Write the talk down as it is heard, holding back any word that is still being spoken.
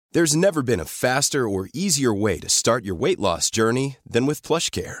There's never been a faster or easier way to start your weight loss journey than with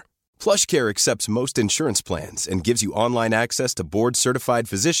PlushCare. PlushCare accepts most insurance plans and gives you online access to board-certified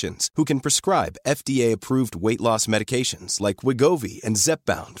physicians who can prescribe FDA-approved weight loss medications like Wegovy and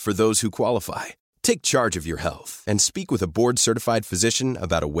Zepbound for those who qualify. Take charge of your health and speak with a board-certified physician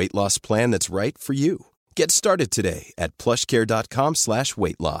about a weight loss plan that's right for you. Get started today at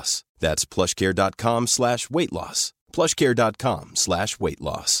plushcare.com/weight-loss. That's plushcare.com/weight-loss.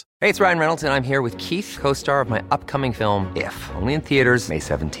 plushcare.com/weight-loss. Hey, it's Ryan Reynolds, and I'm here with Keith, co-star of my upcoming film, If, only in theaters May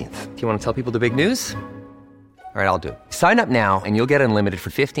 17th. Do you want to tell people the big news? All right, I'll do it. Sign up now and you'll get unlimited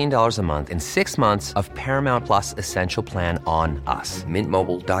for $15 a month and 6 months of Paramount Plus Essential Plan on us.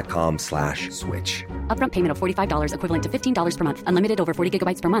 MintMobile.com/switch. Upfront payment of $45 equivalent to $15 per month. Unlimited over 40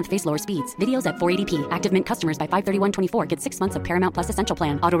 gigabytes per month. Face lower speeds. Videos at 480p. Active Mint customers by 531.24 get 6 months of Paramount Plus Essential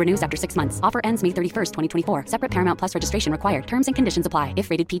Plan. Auto renews after 6 months. Offer ends May 31st, 2024. Separate Paramount Plus registration required. Terms and conditions apply if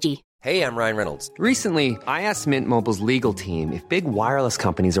rated PG. Hey, I'm Ryan Reynolds. Recently, I asked Mint Mobile's legal team if big wireless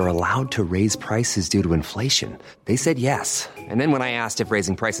companies are allowed to raise prices due to inflation. They said yes. And then when I asked if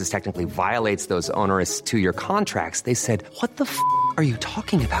raising prices technically violates those onerous 2-year contracts, they said, "What the f*** are you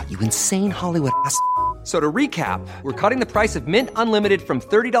talking about, you insane Hollywood ass?" So to recap, we're cutting the price of Mint Unlimited from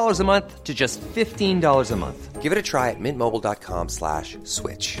 $30 a month to just $15 a month. Give it a try at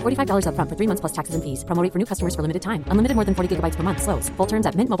mintmobile.com/switch. $45 upfront for 3 months plus taxes and fees. Promo rate for new customers for limited time. Unlimited more than 40 gigabytes per month. Slows full terms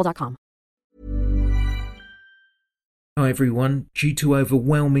at mintmobile.com. Hi everyone, due to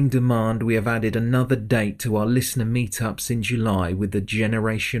overwhelming demand we have added another date to our listener meetups in July with the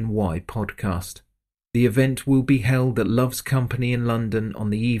Generation Y podcast. The event will be held at Love's Company in London on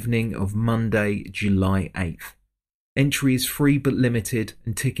the evening of Monday, July 8th. Entry is free but limited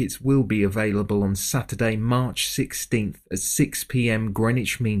and tickets will be available on Saturday, March 16th at 6 p.m.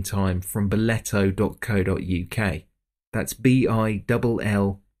 Greenwich Mean Time from billetto.co.uk. That's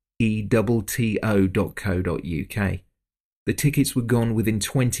BILLETTO.co.uk. The tickets were gone within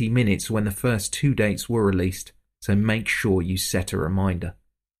 20 minutes when the first 2 dates were released, so make sure you set a reminder.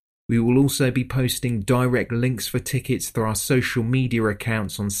 We will also be posting direct links for tickets through our social media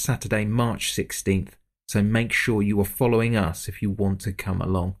accounts on Saturday, March 16th, so make sure you are following us if you want to come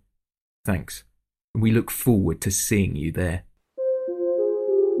along. Thanks, and we look forward to seeing you there.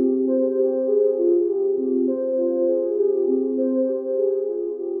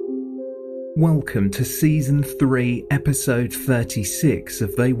 Welcome to Season 3, Episode 36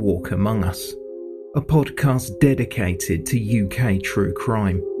 of They Walk Among Us, a podcast dedicated to UK true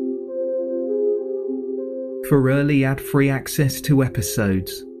crime. For early ad-free access to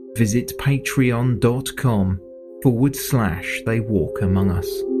episodes, visit patreon.com/They Walk Among Us.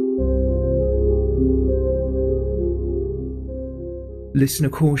 Listener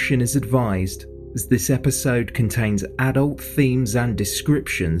caution is advised, as this episode contains adult themes and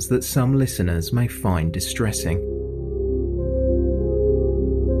descriptions that some listeners may find distressing.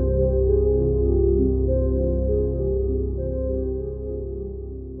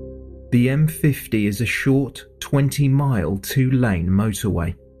 The M50 is a short, 20-mile, 2-lane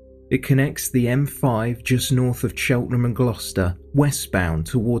motorway. It connects the M5 just north of Cheltenham and Gloucester, westbound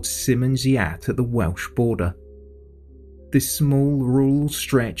towards Simmons Yat at the Welsh border. This small rural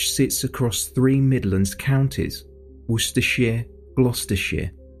stretch sits across 3 Midlands counties, Worcestershire,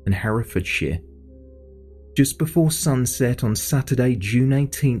 Gloucestershire and Herefordshire. Just before sunset on Saturday, June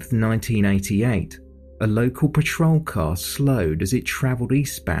 18th, 1988, a local patrol car slowed as it travelled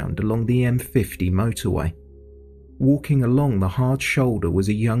eastbound along the M50 motorway. Walking along the hard shoulder was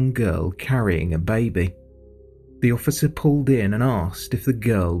a young girl carrying a baby. The officer pulled in and asked if the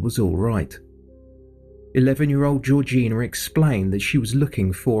girl was all right. 11-year-old Georgina explained that she was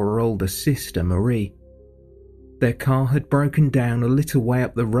looking for her older sister, Marie. Their car had broken down a little way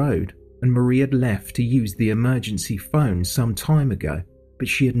up the road, and Marie had left to use the emergency phone some time ago, but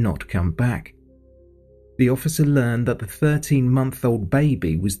she had not come back. The officer learned that the 13-month-old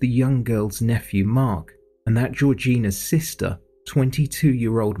baby was the young girl's nephew Mark, and that Georgina's sister,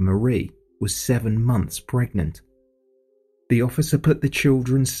 22-year-old Marie, was 7 months pregnant. The officer put the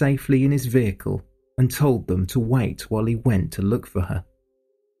children safely in his vehicle and told them to wait while he went to look for her.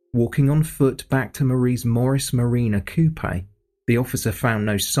 Walking on foot back to Marie's Morris Marina coupe, the officer found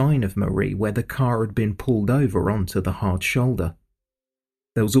no sign of Marie where the car had been pulled over onto the hard shoulder.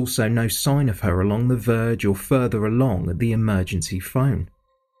 There was also no sign of her along the verge or further along at the emergency phone,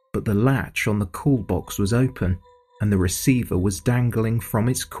 but the latch on the call box was open and the receiver was dangling from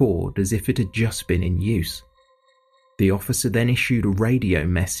its cord as if it had just been in use. The officer then issued a radio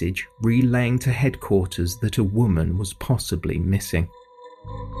message relaying to headquarters that a woman was possibly missing.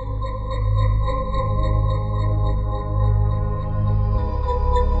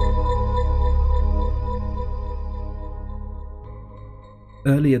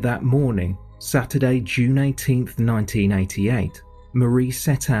 Earlier that morning, Saturday, June 18th, 1988, Marie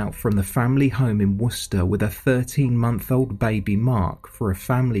set out from the family home in Worcester with a 13-month-old baby Mark for a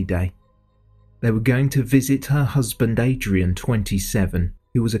family day. They were going to visit her husband Adrian, 27,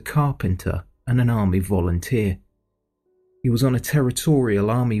 who was a carpenter and an army volunteer. He was on a territorial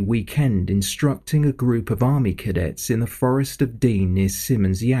army weekend instructing a group of army cadets in the Forest of Dean near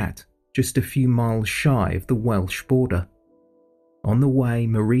Simmons Yat, just a few miles shy of the Welsh border. On the way,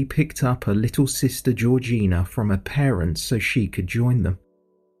 Marie picked up her little sister Georgina from her parents so she could join them.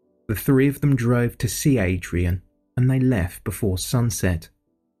 The three of them drove to see Adrian, and they left before sunset.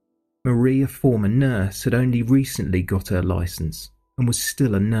 Marie, a former nurse, had only recently got her licence and was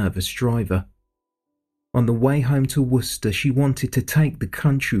still a nervous driver. On the way home to Worcester, she wanted to take the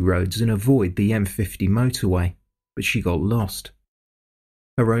country roads and avoid the M50 motorway, but she got lost.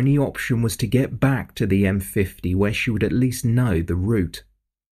 Her only option was to get back to the M50 where she would at least know the route.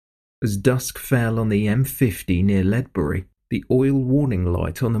 As dusk fell on the M50 near Ledbury, the oil warning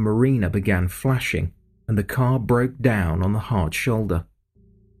light on the marina began flashing and the car broke down on the hard shoulder.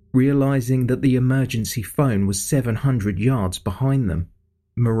 Realising that the emergency phone was 700 yards behind them,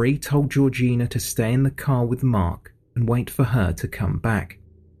 Marie told Georgina to stay in the car with Mark and wait for her to come back.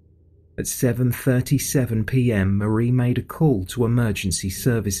 At 7:37 p.m, Marie made a call to emergency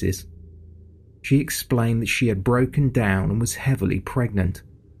services. She explained that she had broken down and was heavily pregnant.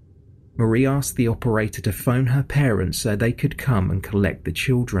 Marie asked the operator to phone her parents so they could come and collect the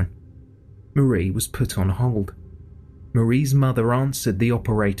children. Marie was put on hold. Marie's mother answered the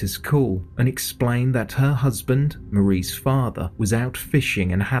operator's call and explained that her husband, Marie's father, was out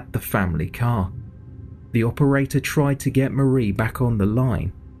fishing and had the family car. The operator tried to get Marie back on the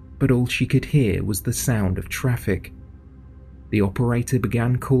line, but all she could hear was the sound of traffic. The operator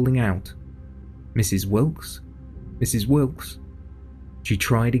began calling out, "Mrs. Wilkes? Mrs. Wilkes?" She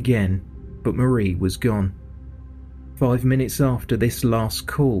tried again, but Marie was gone. 5 minutes after this last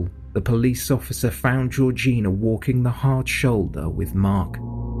call, the police officer found Georgina walking the hard shoulder with Mark.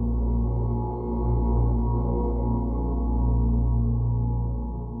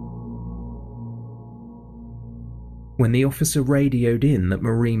 When the officer radioed in that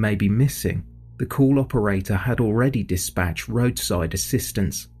Marie may be missing, the call operator had already dispatched roadside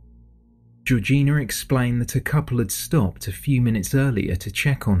assistance. Georgina explained that a couple had stopped a few minutes earlier to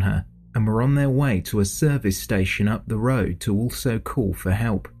check on her and were on their way to a service station up the road to also call for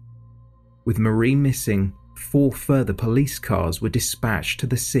help. With Marie missing, 4 further police cars were dispatched to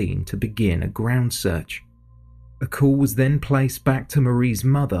the scene to begin a ground search. A call was then placed back to Marie's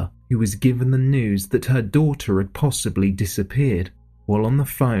mother, who was given the news that her daughter had possibly disappeared while on the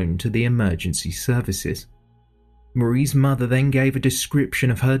phone to the emergency services. Marie's mother then gave a description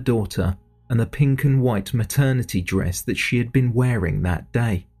of her daughter and the pink and white maternity dress that she had been wearing that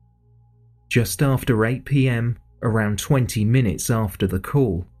day. Just after 8 p.m, around 20 minutes after the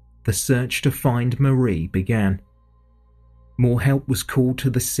call, the search to find Marie began. More help was called to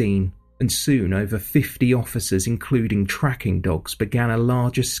the scene, and soon over 50 officers, including tracking dogs, began a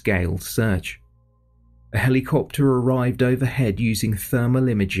larger scale search. A helicopter arrived overhead using thermal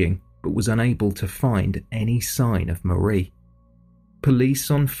imaging, but was unable to find any sign of Marie.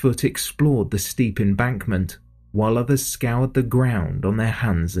 Police on foot explored the steep embankment, while others scoured the ground on their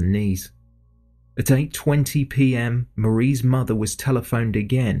hands and knees. At 8:20 p.m, Marie's mother was telephoned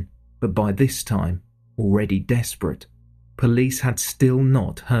again, but by this time, already desperate, police had still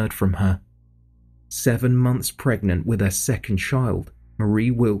not heard from her. 7 months pregnant with her second child,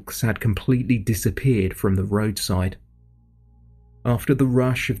 Marie Wilkes had completely disappeared from the roadside. After the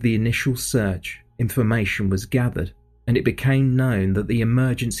rush of the initial search, information was gathered, and it became known that the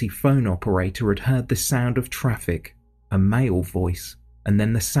emergency phone operator had heard the sound of traffic, a male voice, and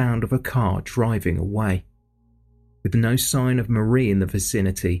then the sound of a car driving away. With no sign of Marie in the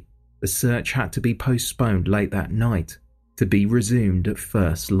vicinity, the search had to be postponed late that night, to be resumed at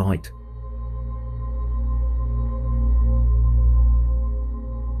first light.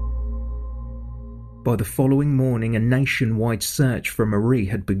 By the following morning, a nationwide search for Marie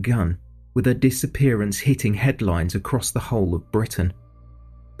had begun, with her disappearance hitting headlines across the whole of Britain.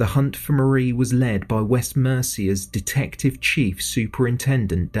 The hunt for Marie was led by West Mercia's Detective Chief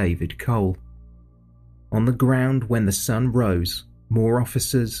Superintendent David Cole. On the ground when the sun rose, more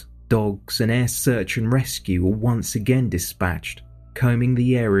officers, dogs and air search and rescue were once again dispatched, combing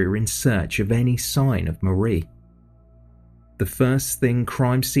the area in search of any sign of Marie. The first thing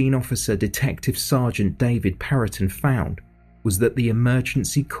Crime Scene Officer Detective Sergeant David Parroton found was that the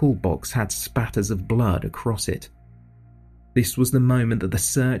emergency call box had spatters of blood across it. This was the moment that the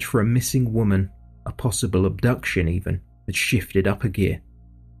search for a missing woman, a possible abduction even, had shifted up a gear,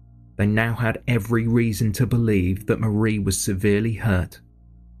 they now had every reason to believe that Marie was severely hurt,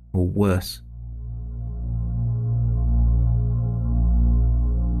 or worse.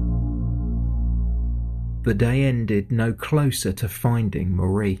 The day ended no closer to finding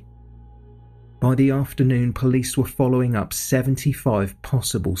Marie. By the afternoon, police were following up 75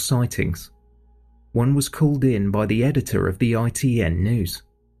 possible sightings. One was called in by the editor of the ITN News.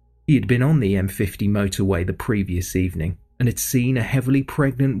 He had been on the M50 motorway the previous evening and had seen a heavily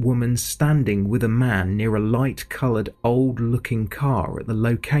pregnant woman standing with a man near a light-coloured, old-looking car at the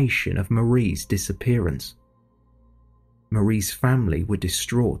location of Marie's disappearance. Marie's family were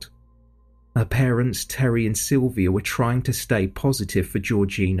distraught. Her parents, Terry and Sylvia, were trying to stay positive for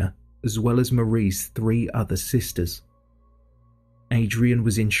Georgina, as well as Marie's 3 other sisters. Adrian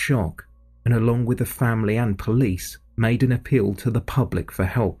was in shock, and along with the family and police, made an appeal to the public for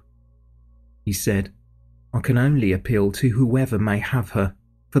help. He said, "I can only appeal to whoever may have her,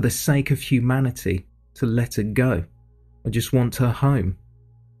 for the sake of humanity, to let her go. I just want her home.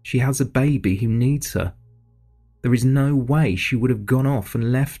 She has a baby who needs her. There is no way she would have gone off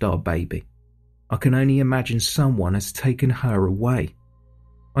and left our baby. I can only imagine someone has taken her away.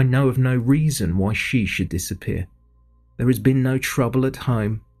 I know of no reason why she should disappear. There has been no trouble at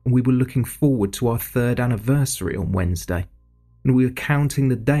home, and we were looking forward to our 3rd anniversary on Wednesday, and we were counting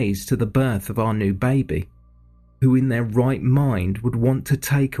the days to the birth of our new baby. Who in their right mind would want to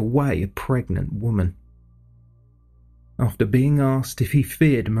take away a pregnant woman?" After being asked if he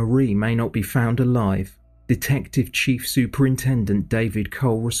feared Marie may not be found alive, Detective Chief Superintendent David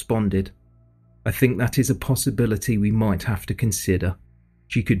Cole responded, "I think that is a possibility we might have to consider.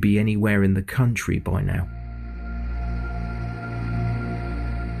 She could be anywhere in the country by now."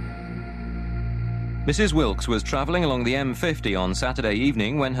 Mrs. Wilkes was travelling along the M50 on Saturday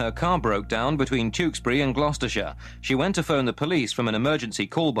evening when her car broke down between Tewkesbury and Gloucestershire. She went to phone the police from an emergency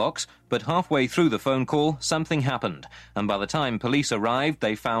call box, but halfway through the phone call, something happened, and by the time police arrived,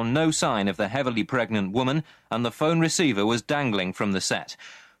 they found no sign of the heavily pregnant woman, and the phone receiver was dangling from the set.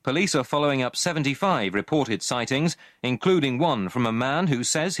 Police are following up 75 reported sightings, including one from a man who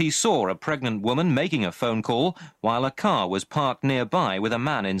says he saw a pregnant woman making a phone call while a car was parked nearby with a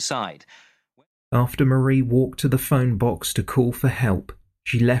man inside. After Marie walked to the phone box to call for help,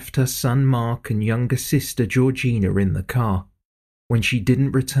 she left her son Mark and younger sister Georgina in the car. When she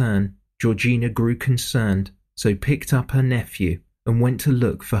didn't return, Georgina grew concerned, so picked up her nephew and went to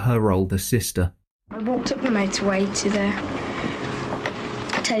look for her older sister. I walked up the motorway to the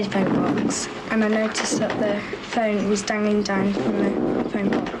telephone box, and I noticed that the phone was dangling down from the phone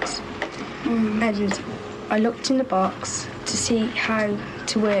box. And I looked in the box to see how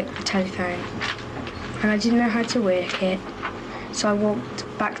to work the telephone, and I didn't know how to work it, so I walked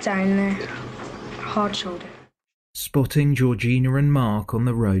back down the hard shoulder. Spotting Georgina and Mark on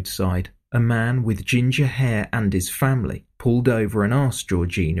the roadside, a man with ginger hair and his family pulled over and asked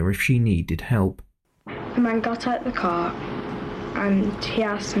Georgina if she needed help. The man got out of the car and he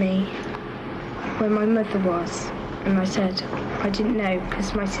asked me where my mother was, and I said I didn't know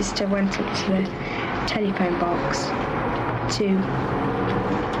because my sister went up to the telephone box to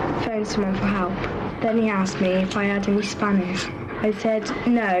phone someone for help. Then he asked me if I had any Spanish. I said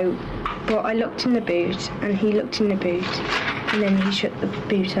no, but I looked in the boot and he looked in the boot, and then he shut the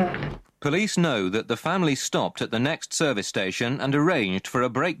boot up. Police know that the family stopped at the next service station and arranged for a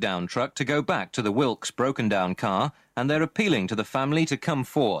breakdown truck to go back to the Wilkes' broken-down car, and they're appealing to the family to come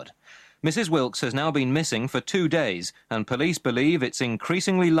forward. Mrs. Wilkes has now been missing for 2 days, and police believe it's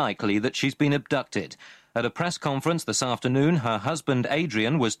increasingly likely that she's been abducted. At a press conference this afternoon, her husband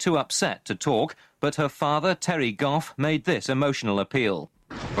Adrian was too upset to talk, but her father, Terry Goff, made this emotional appeal.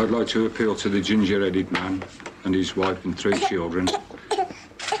 I'd like to appeal to the ginger-headed man and his wife and 3 children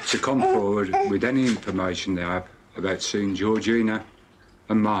to come forward with any information they have about seeing Georgina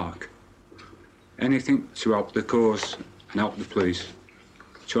and Mark. Anything to help the cause and help the police,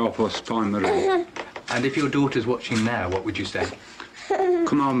 to help us find Marie. And if your daughter's watching now, what would you say?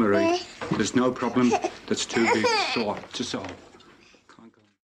 Come on, Marie. There's no problem that's too big to solve.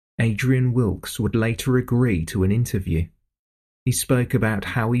 Adrian Wilkes would later agree to an interview. He spoke about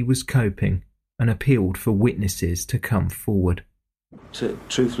how he was coping and appealed for witnesses to come forward.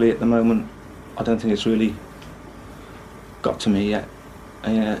 Truthfully, at the moment, I don't think it's really got to me yet.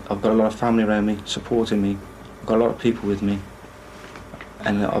 I've got a lot of family around me, supporting me. I've got a lot of people with me.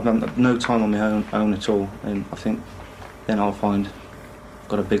 And I've had no time on my own at all. And I think then I'll find I've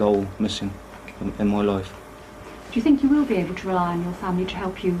got a big hole missing in my life. Do you think you will be able to rely on your family to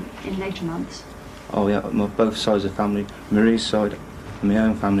help you in later months? Oh yeah, both sides of the family, Marie's side and my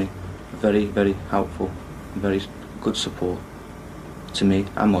own family, very, very helpful, very good support. to me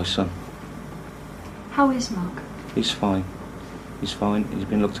and my son. How is Mark? He's fine. He's fine. He's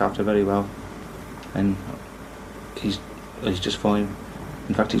been looked after very well, and he's just fine.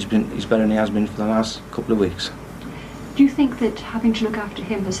 In fact, he's better than he has been for the last couple of weeks. Do you think that having to look after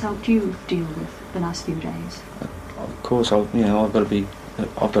him has helped you deal with the last few days? Of course, I've got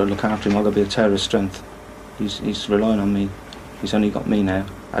to look after him. I've got to be a tower of strength. He's relying on me. He's only got me now,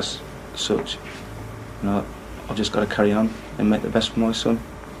 as such. I've just got to carry on and make the best for my son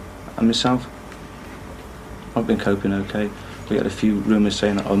and myself. I've been coping okay. We had a few rumours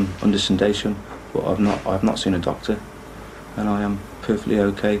saying that I'm under sedation, but I've not seen a doctor, and I am perfectly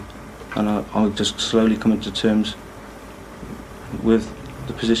okay. And I'm just slowly coming to terms with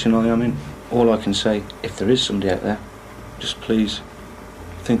the position I am in. All I can say, if there is somebody out there, just please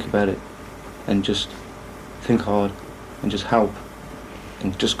think about it and just think hard and just help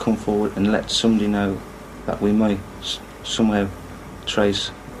and just come forward and let somebody know that we may somehow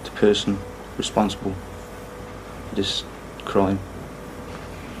trace the person responsible for this crime.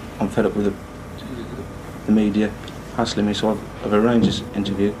 I'm fed up with the media hassling me, so I've arranged this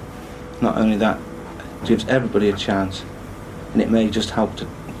interview. Not only that, it gives everybody a chance, and it may just help to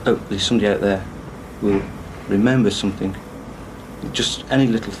hopefully somebody out there will remember something, just any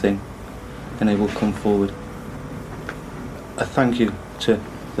little thing, and they will come forward. A thank you to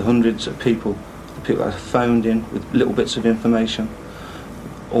the hundreds of people, the people that have phoned in with little bits of information,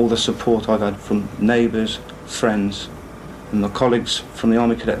 all the support I've had from neighbours, friends, and my colleagues from the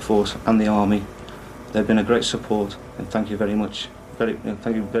Army Cadet Force and the Army. They've been a great support, and thank you very much.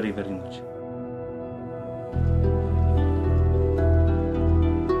 Thank you very, very much.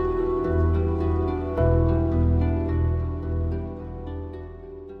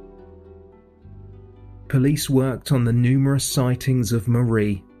 Police worked on the numerous sightings of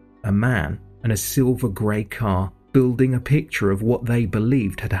Marie, a man, and a silver grey car, building a picture of what they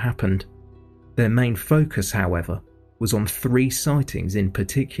believed had happened. Their main focus, however, was on 3 sightings in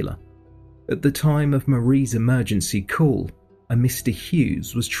particular. At the time of Marie's emergency call, a Mr.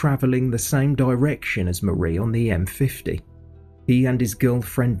 Hughes was travelling the same direction as Marie on the M50. He and his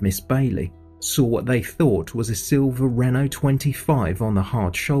girlfriend Miss Bailey saw what they thought was a silver Renault 25 on the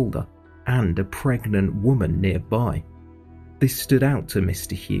hard shoulder and a pregnant woman nearby. This stood out to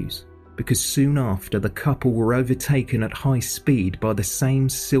Mr. Hughes because soon after the couple were overtaken at high speed by the same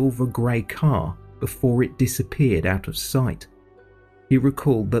silver grey car before it disappeared out of sight. He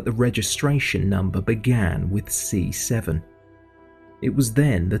recalled that the registration number began with C7. It was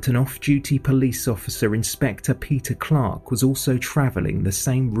then that an off-duty police officer, Inspector Peter Clark, was also travelling the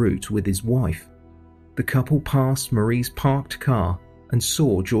same route with his wife. The couple passed Marie's parked car and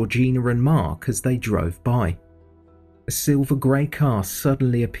saw Georgina and Mark as they drove by. A silver grey car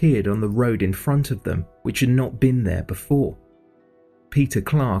suddenly appeared on the road in front of them, which had not been there before. Peter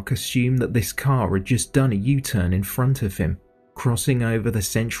Clark assumed that this car had just done a U-turn in front of him, crossing over the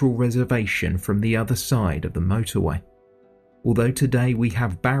central reservation from the other side of the motorway. Although today we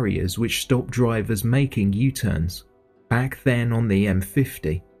have barriers which stop drivers making U-turns, back then on the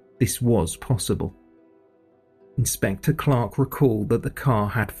M50, this was possible. Inspector Clark recalled that the car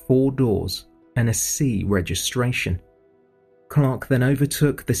had 4 doors and a C registration. Clark then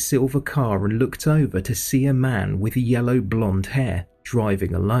overtook the silver car and looked over to see a man with yellow blonde hair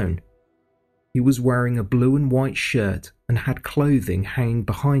driving alone. He was wearing a blue and white shirt and had clothing hanging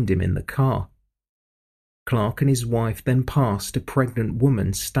behind him in the car. Clark and his wife then passed a pregnant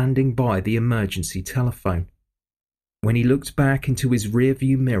woman standing by the emergency telephone. When he looked back into his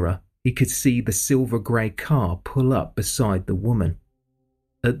rearview mirror, he could see the silver grey car pull up beside the woman.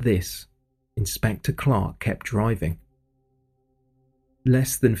 At this, Inspector Clark kept driving.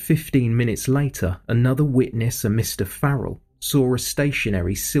 Less than 15 minutes later, another witness, a Mr. Farrell, saw a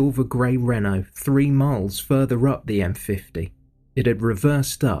stationary silver grey Renault 3 miles further up the M50. It had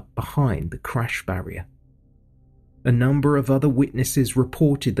reversed up behind the crash barrier. A number of other witnesses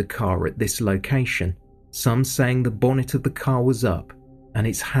reported the car at this location, some saying the bonnet of the car was up and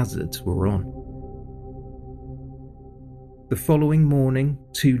its hazards were on. The following morning,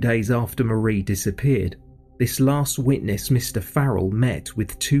 2 days after Marie disappeared, this last witness, Mr. Farrell, met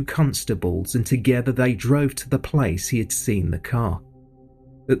with 2 constables and together they drove to the place he had seen the car.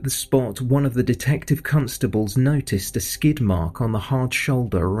 At the spot, one of the detective constables noticed a skid mark on the hard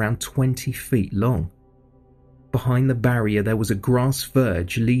shoulder around 20 feet long. Behind the barrier there was a grass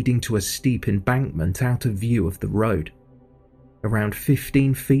verge leading to a steep embankment out of view of the road. Around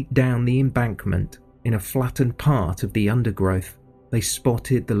 15 feet down the embankment, in a flattened part of the undergrowth, they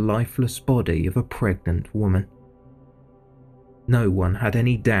spotted the lifeless body of a pregnant woman. No one had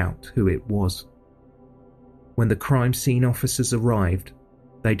any doubt who it was. When the crime scene officers arrived,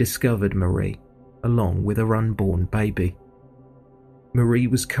 they discovered Marie, along with her unborn baby. Marie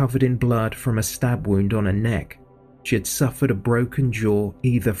was covered in blood from a stab wound on her neck. She had suffered a broken jaw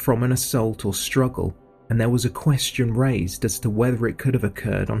either from an assault or struggle, and there was a question raised as to whether it could have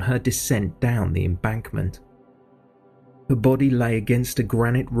occurred on her descent down the embankment. Her body lay against a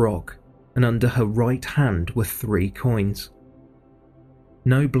granite rock, and under her right hand were 3 coins.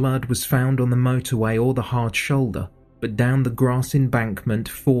 No blood was found on the motorway or the hard shoulder, but down the grass embankment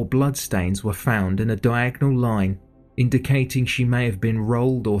 4 bloodstains were found in a diagonal line, indicating she may have been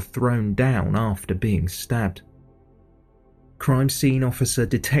rolled or thrown down after being stabbed. Crime scene officer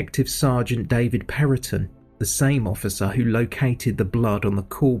Detective Sergeant David Perriton, the same officer who located the blood on the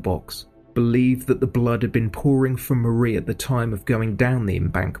call box, believed that the blood had been pouring from Marie at the time of going down the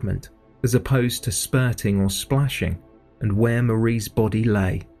embankment, as opposed to spurting or splashing, and where Marie's body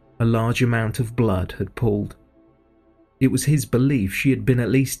lay, a large amount of blood had pooled. It was his belief she had been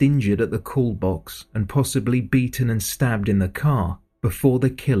at least injured at the call box and possibly beaten and stabbed in the car before the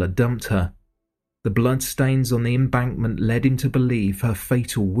killer dumped her. The bloodstains on the embankment led him to believe her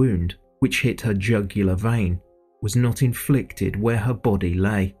fatal wound, which hit her jugular vein, was not inflicted where her body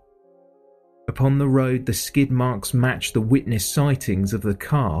lay. Upon the road, the skid marks matched the witness sightings of the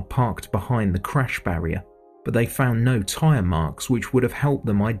car parked behind the crash barrier, but they found no tyre marks which would have helped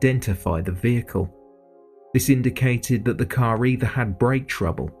them identify the vehicle. This indicated that the car either had brake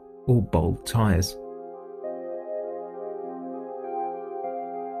trouble or bald tyres.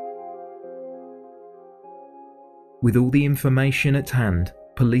 With all the information at hand,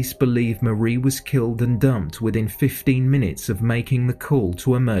 police believe Marie was killed and dumped within 15 minutes of making the call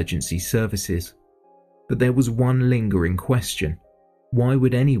to emergency services. But there was one lingering question. Why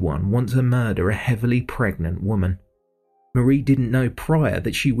would anyone want to murder a heavily pregnant woman? Marie didn't know prior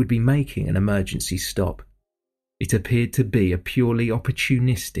that she would be making an emergency stop. It appeared to be a purely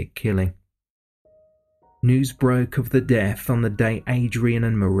opportunistic killing. News broke of the death on the day Adrian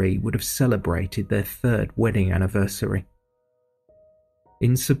and Marie would have celebrated their 3rd wedding anniversary.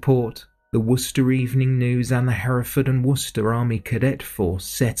 In support, the Worcester Evening News and the Hereford and Worcester Army Cadet Force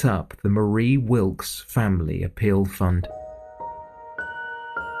set up the Marie Wilkes Family Appeal Fund.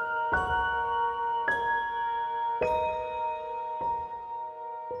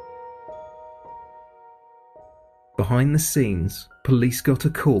 Behind the scenes, police got a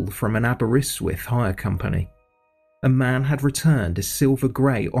call from an Aberystwyth hire company. A man had returned a silver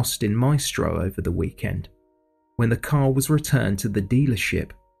grey Austin Maestro over the weekend. When the car was returned to the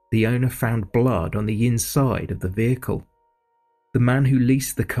dealership, the owner found blood on the inside of the vehicle. The man who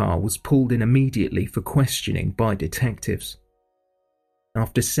leased the car was pulled in immediately for questioning by detectives.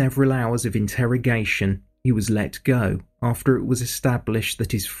 After several hours of interrogation, he was let go after it was established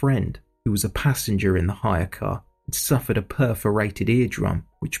that his friend, who was a passenger in the hire car, had suffered a perforated eardrum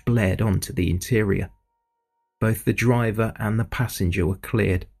which bled onto the interior. Both the driver and the passenger were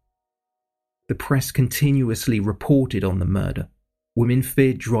cleared. The press continuously reported on the murder. Women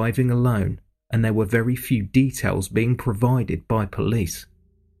feared driving alone, and there were very few details being provided by police.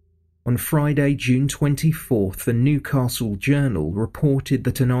 On Friday, June 24th, the Newcastle Journal reported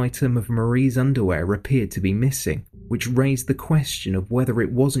that an item of Marie's underwear appeared to be missing, which raised the question of whether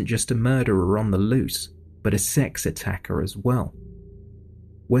it wasn't just a murderer on the loose, but a sex attacker as well.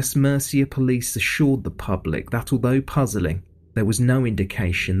 West Mercia police assured the public that although puzzling, there was no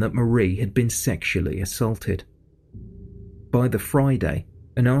indication that Marie had been sexually assaulted. By the Friday,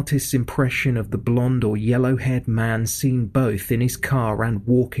 an artist's impression of the blonde or yellow-haired man seen both in his car and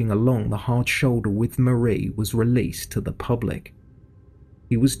walking along the hard shoulder with Marie was released to the public.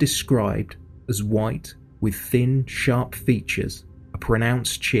 He was described as white with thin, sharp features, a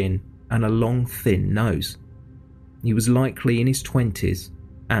pronounced chin, and a long, thin nose. He was likely in his 20s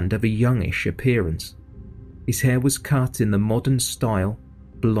and of a youngish appearance. His hair was cut in the modern style,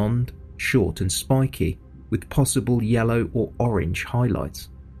 blonde, short and spiky, with possible yellow or orange highlights.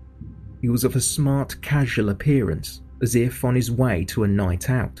 He was of a smart, casual appearance, as if on his way to a night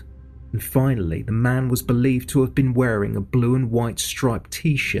out. And finally, the man was believed to have been wearing a blue and white striped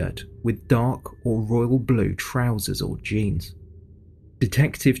t-shirt with dark or royal blue trousers or jeans.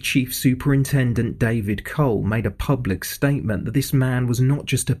 Detective Chief Superintendent David Cole made a public statement that this man was not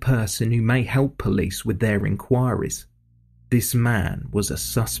just a person who may help police with their inquiries. This man was a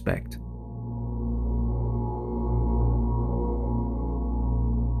suspect.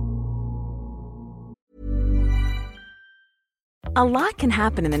 A lot can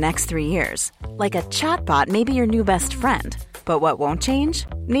happen in the next 3 years. Like a chatbot may be your new best friend. But what won't change?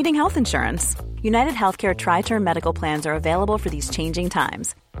 Needing health insurance. United Healthcare Tri-Term Medical Plans are available for these changing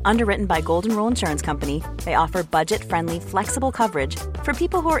times. Underwritten by Golden Rule Insurance Company, they offer budget-friendly, flexible coverage for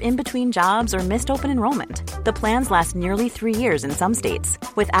people who are in between jobs or missed open enrollment. The plans last nearly 3 years in some states,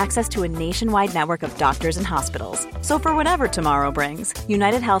 with access to a nationwide network of doctors and hospitals. So for whatever tomorrow brings,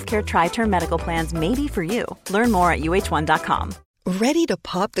 United Healthcare Tri-Term Medical Plans may be for you. Learn more at uh1.com. Ready to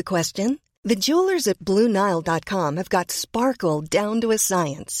pop the question? The jewelers at BlueNile.com have got sparkle down to a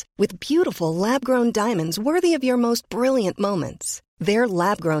science with beautiful lab-grown diamonds worthy of your most brilliant moments. Their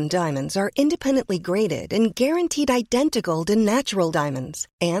lab-grown diamonds are independently graded and guaranteed identical to natural diamonds,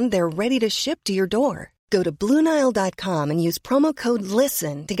 and they're ready to ship to your door. Go to BlueNile.com and use promo code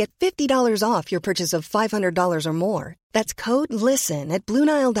LISTEN to get $50 off your purchase of $500 or more. That's code LISTEN at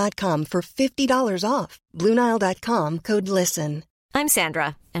BlueNile.com for $50 off. BlueNile.com, code LISTEN. I'm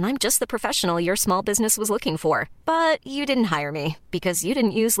Sandra, and I'm just the professional your small business was looking for. But you didn't hire me because you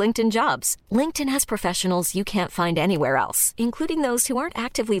didn't use LinkedIn Jobs. LinkedIn has professionals you can't find anywhere else, including those who aren't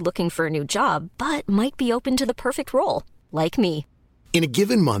actively looking for a new job, but might be open to the perfect role, like me. In a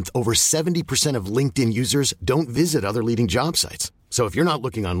given month, over 70% of LinkedIn users don't visit other leading job sites. So if you're not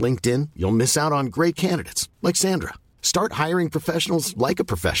looking on LinkedIn, you'll miss out on great candidates, like Sandra. Start hiring professionals like a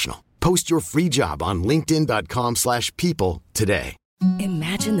professional. Post your free job on linkedin.com/people today.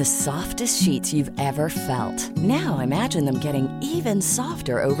 Imagine the softest sheets you've ever felt. Now imagine them getting even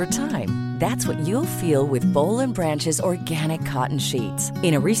softer over time. That's what you'll feel with Boll & Branch's organic cotton sheets.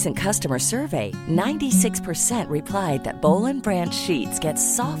 In a recent customer survey, 96% replied that Boll & Branch sheets get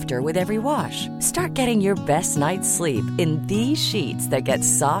softer with every wash. Start getting your best night's sleep in these sheets that get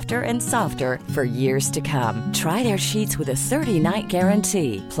softer and softer for years to come. Try their sheets with a 30-night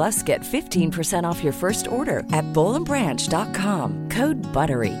guarantee. Plus, get 15% off your first order at bollandbranch.com. Code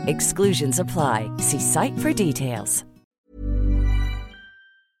BUTTERY. Exclusions apply. See site for details.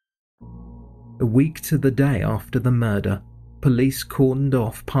 A week to the day after the murder, police cordoned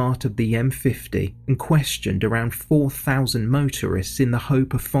off part of the M50 and questioned around 4,000 motorists in the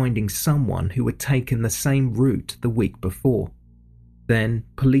hope of finding someone who had taken the same route the week before. Then,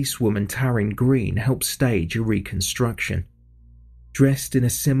 policewoman Taryn Green helped stage a reconstruction. Dressed in a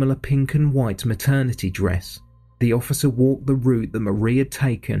similar pink and white maternity dress, the officer walked the route that Marie had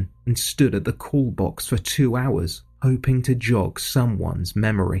taken and stood at the call box for 2 hours, hoping to jog someone's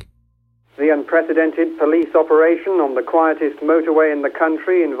memory. The unprecedented police operation on the quietest motorway in the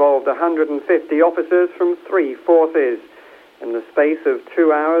country involved 150 officers from 3 forces. In the space of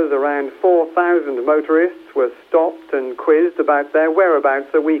 2 hours, around 4,000 motorists were stopped and quizzed about their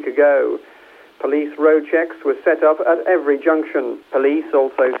whereabouts a week ago. Police road checks were set up at every junction. Police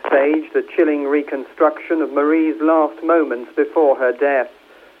also staged a chilling reconstruction of Marie's last moments before her death.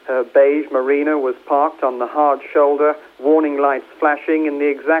 Her beige Marina was parked on the hard shoulder, warning lights flashing in the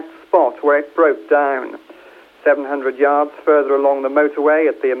exact spot where it broke down. 700 yards further along the motorway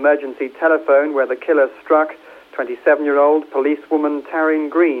at the emergency telephone where the killer struck, 27-year-old policewoman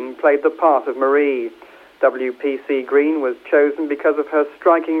Taryn Green played the part of Marie. WPC Green was chosen because of her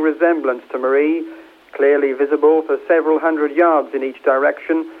striking resemblance to Marie, clearly visible for several hundred yards in each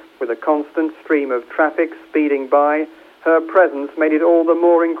direction, with a constant stream of traffic speeding by. Her presence made it all the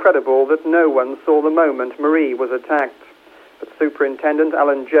more incredible that no one saw the moment Marie was attacked. But Superintendent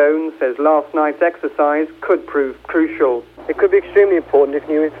Alan Jones says last night's exercise could prove crucial. It could be extremely important if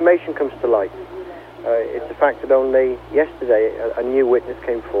new information comes to light. It's a fact that only yesterday a new witness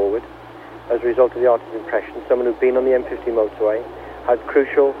came forward as a result of the artist's impression, someone who'd been on the M50 motorway, had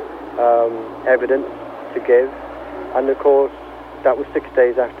crucial evidence to give, and of course that was 6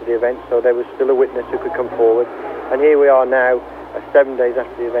 days after the event, so there was still a witness who could come forward. And here we are now, 7 days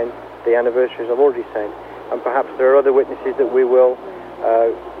after the event, the anniversaries I've already said, and perhaps there are other witnesses that we will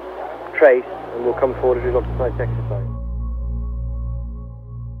trace and will come forward as a result of tonight's exercise.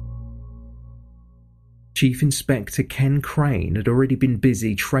 Chief Inspector Ken Crane had already been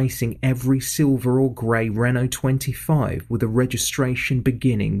busy tracing every silver or grey Renault 25 with a registration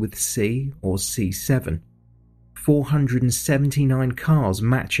beginning with C or C7. 479 cars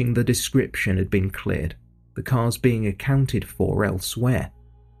matching the description had been cleared, the cars being accounted for elsewhere.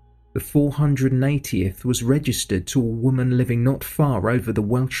 The 480th was registered to a woman living not far over the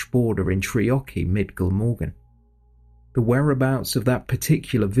Welsh border in Treorchy, mid Glamorgan. The whereabouts of that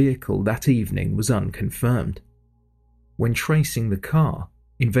particular vehicle that evening was unconfirmed. When tracing the car,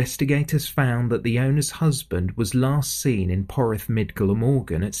 investigators found that the owner's husband was last seen in Porth, mid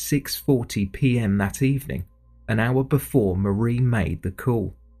Glamorgan at 6:40 p.m. that evening, an hour before Marie made the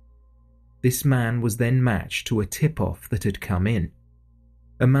call. This man was then matched to a tip-off that had come in.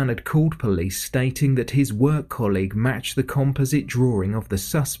 A man had called police stating that his work colleague matched the composite drawing of the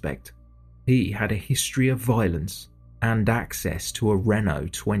suspect. He had a history of violence, and access to a Renault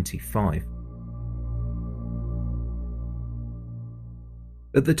 25.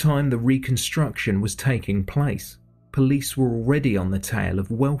 At the time the reconstruction was taking place, police were already on the tail of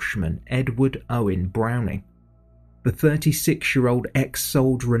Welshman Edward Owen Browning. The 36-year-old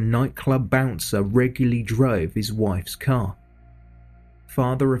ex-soldier and nightclub bouncer regularly drove his wife's car.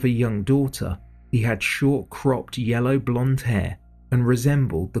 Father of a young daughter, he had short-cropped yellow-blonde hair and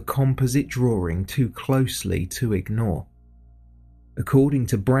resembled the composite drawing too closely to ignore. According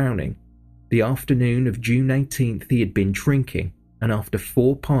to Browning, the afternoon of June 18th he had been drinking, and after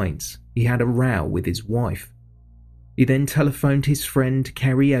 4 pints he had a row with his wife. He then telephoned his friend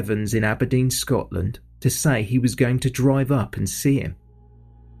Kerry Evans in Aberdeen, Scotland, to say he was going to drive up and see him.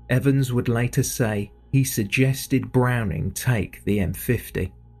 Evans would later say he suggested Browning take the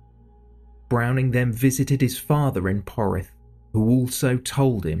M50. Browning then visited his father in Porritt, who also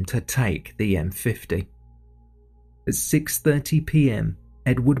told him to take the M50. At 6:30 p.m,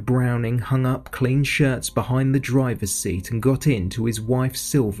 Edward Browning hung up clean shirts behind the driver's seat and got into his wife's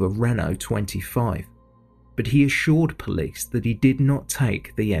silver Renault 25, but he assured police that he did not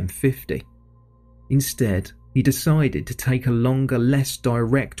take the M50. Instead, he decided to take a longer, less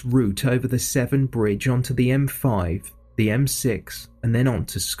direct route over the Severn Bridge onto the M5, the M6, and then on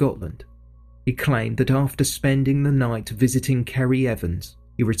to Scotland. He claimed that after spending the night visiting Kerry Evans,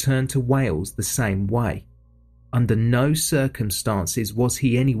 he returned to Wales the same way. Under no circumstances was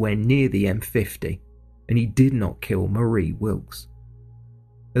he anywhere near the M50, and he did not kill Marie Wilkes.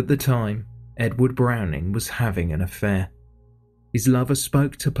 At the time, Edward Browning was having an affair. His lover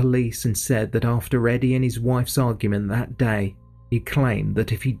spoke to police and said that after Eddie and his wife's argument that day, he claimed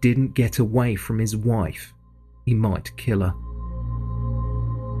that if he didn't get away from his wife, he might kill her.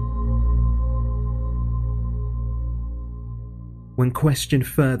 When questioned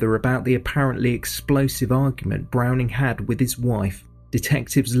further about the apparently explosive argument Browning had with his wife,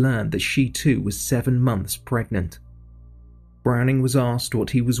 detectives learned that she too was 7 months pregnant. Browning was asked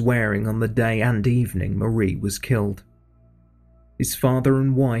what he was wearing on the day and evening Marie was killed. His father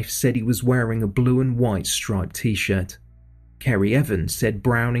and wife said he was wearing a blue and white striped t-shirt. Kerry Evans said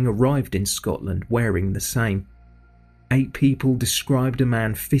Browning arrived in Scotland wearing the same. 8 people described a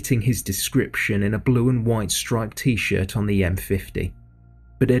man fitting his description in a blue and white striped t-shirt on the M50,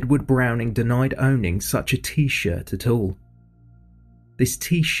 but Edward Browning denied owning such a t-shirt at all. This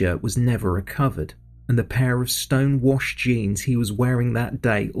t-shirt was never recovered, and the pair of stone-washed jeans he was wearing that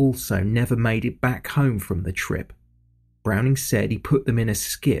day also never made it back home from the trip. Browning said he put them in a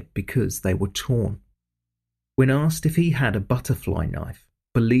skip because they were torn. When asked if he had a butterfly knife,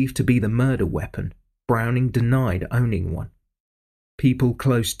 believed to be the murder weapon, Browning denied owning one. People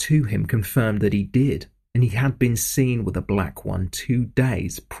close to him confirmed that he did, and he had been seen with a black one 2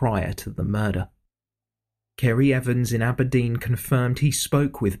 days prior to the murder. Kerry Evans in Aberdeen confirmed he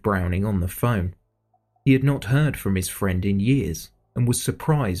spoke with Browning on the phone. He had not heard from his friend in years and was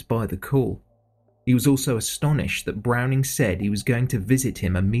surprised by the call. He was also astonished that Browning said he was going to visit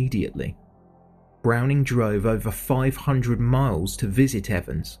him immediately. Browning drove over 500 miles to visit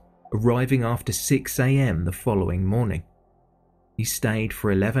Evans, arriving after 6 a.m. the following morning. He stayed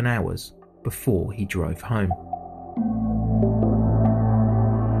for 11 hours before he drove home.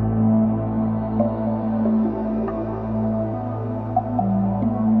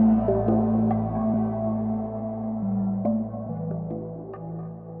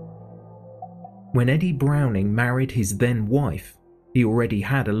 When Eddie Browning married his then wife, he already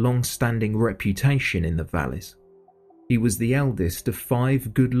had a long-standing reputation in the valleys. He was the eldest of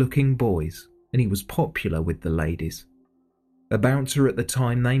 5 good-looking boys, and he was popular with the ladies. A bouncer at the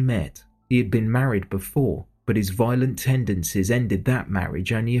time they met, he had been married before, but his violent tendencies ended that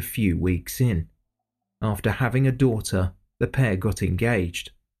marriage only a few weeks in. After having a daughter, the pair got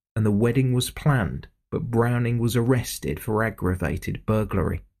engaged, and the wedding was planned, but Browning was arrested for aggravated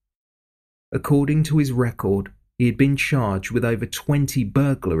burglary. According to his record, he had been charged with over 20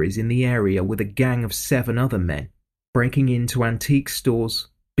 burglaries in the area with a gang of 7 other men, breaking into antique stores,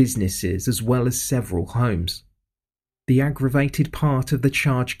 businesses, as well as several homes. The aggravated part of the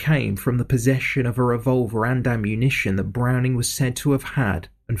charge came from the possession of a revolver and ammunition that Browning was said to have had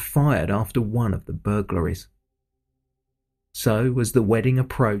and fired after one of the burglaries. So, as the wedding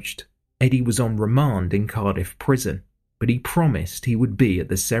approached, Eddie was on remand in Cardiff prison, but he promised he would be at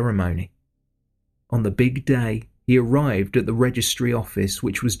the ceremony. On the big day, he arrived at the registry office,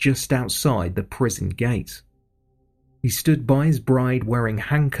 which was just outside the prison gates. He stood by his bride wearing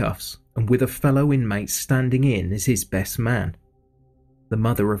handcuffs and with a fellow inmate standing in as his best man. The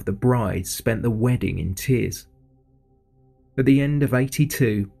mother of the bride spent the wedding in tears. At the end of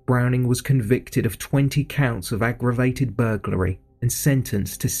 82, Browning was convicted of 20 counts of aggravated burglary and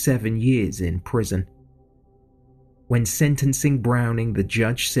sentenced to 7 years in prison. When sentencing Browning, the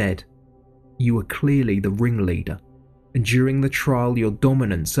judge said, "You were clearly the ringleader, and during the trial your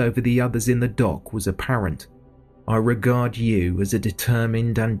dominance over the others in the dock was apparent. I regard you as a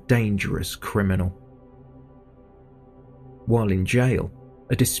determined and dangerous criminal." While in jail,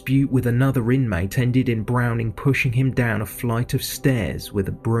 a dispute with another inmate ended in Browning pushing him down a flight of stairs with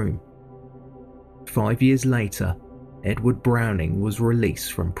a broom. 5 years later, Edward Browning was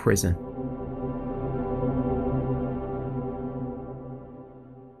released from prison.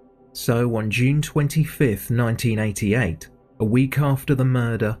 So on June 25, 1988, a week after the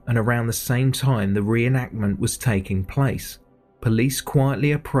murder and around the same time the reenactment was taking place, police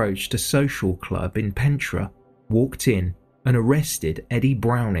quietly approached a social club in Pentra, walked in, and arrested Eddie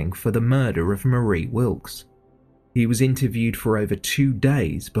Browning for the murder of Marie Wilkes. He was interviewed for over 2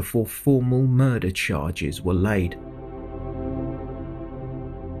 days before formal murder charges were laid.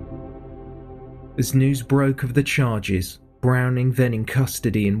 As news broke of the charges, Browning, then in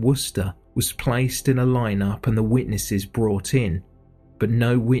custody in Worcester, was placed in a lineup and the witnesses brought in, but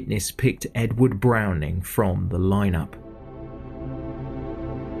no witness picked Edward Browning from the lineup.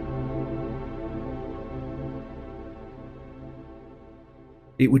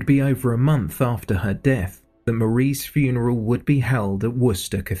 It would be over a month after her death that Marie's funeral would be held at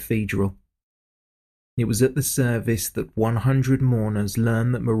Worcester Cathedral. It was at the service that 100 mourners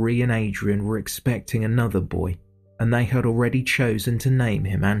learned that Marie and Adrian were expecting another boy, and they had already chosen to name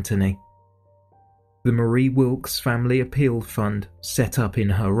him Anthony. The Marie Wilkes Family Appeal Fund, set up in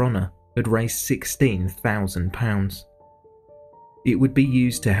her honour, had raised £16,000. It would be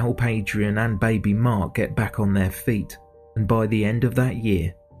used to help Adrian and baby Mark get back on their feet, and by the end of that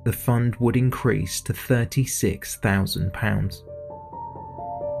year, the fund would increase to £36,000.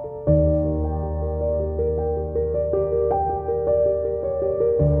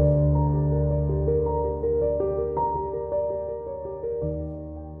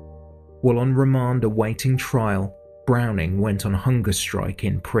 While on remand awaiting trial, Browning went on hunger strike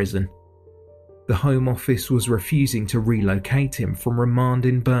in prison. The Home Office was refusing to relocate him from remand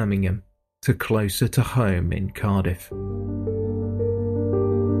in Birmingham to closer to home in Cardiff.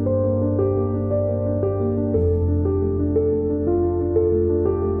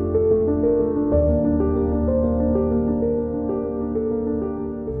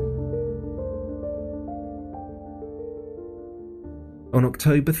 On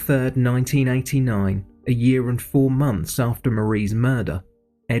October 3, 1989, a year and 4 months after Marie's murder,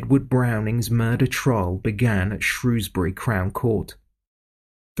 Edward Browning's murder trial began at Shrewsbury Crown Court.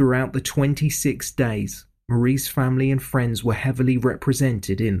 Throughout the 26 days, Marie's family and friends were heavily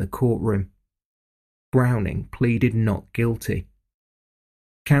represented in the courtroom. Browning pleaded not guilty.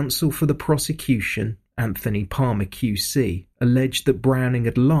 Counsel for the prosecution, Anthony Palmer QC, alleged that Browning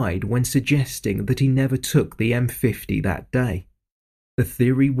had lied when suggesting that he never took the M50 that day. The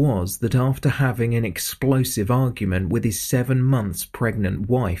theory was that after having an explosive argument with his 7 months pregnant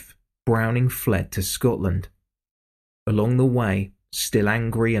wife, Browning fled to Scotland. Along the way, still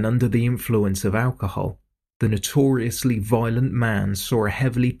angry and under the influence of alcohol, the notoriously violent man saw a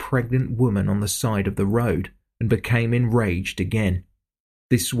heavily pregnant woman on the side of the road and became enraged again.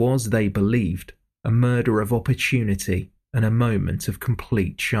 This was, they believed, a murder of opportunity and a moment of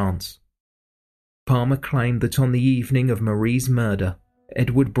complete chance. Palmer claimed that on the evening of Marie's murder,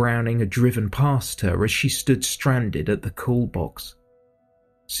 Edward Browning had driven past her as she stood stranded at the call box.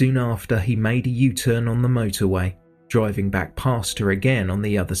 Soon after, he made a U-turn on the motorway, driving back past her again on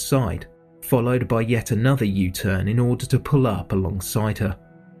the other side, followed by yet another U-turn in order to pull up alongside her.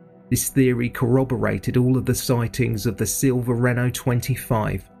 This theory corroborated all of the sightings of the silver Renault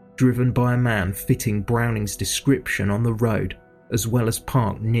 25, driven by a man fitting Browning's description on the road, as well as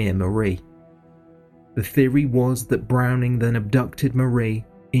parked near Marie. The theory was that Browning then abducted Marie,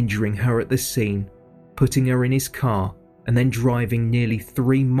 injuring her at the scene, putting her in his car, and then driving nearly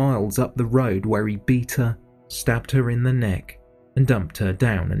 3 miles up the road where he beat her, stabbed her in the neck, and dumped her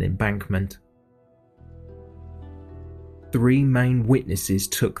down an embankment. 3 main witnesses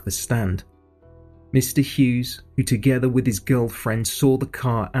took the stand. Mr. Hughes, who together with his girlfriend saw the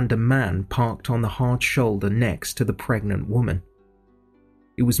car and a man parked on the hard shoulder next to the pregnant woman.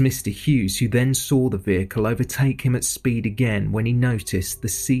 It was Mr. Hughes who then saw the vehicle overtake him at speed again when he noticed the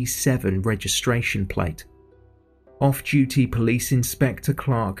C7 registration plate. Off-duty Police Inspector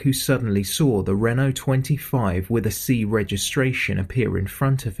Clark, who suddenly saw the Renault 25 with a C registration appear in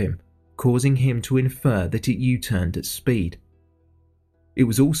front of him, causing him to infer that it U-turned at speed. It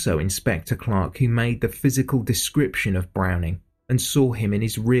was also Inspector Clark who made the physical description of Browning and saw him in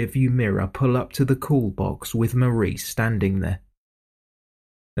his rearview mirror pull up to the call box with Marie standing there.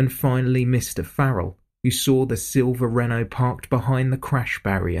 And finally Mr. Farrell, who saw the silver Renault parked behind the crash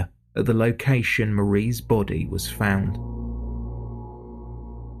barrier at the location Marie's body was found.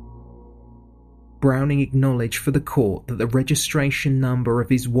 Browning acknowledged for the court that the registration number of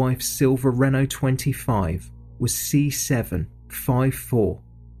his wife's silver Renault 25 was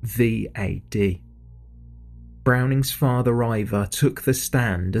C754VAD. Browning's father Ivor took the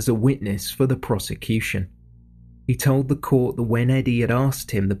stand as a witness for the prosecution. He told the court that when Eddie had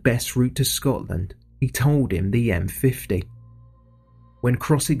asked him the best route to Scotland, he told him the M50. When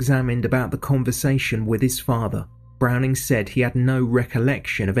cross-examined about the conversation with his father, Browning said he had no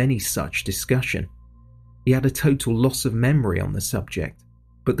recollection of any such discussion. He had a total loss of memory on the subject,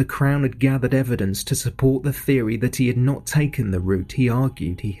 but the Crown had gathered evidence to support the theory that he had not taken the route he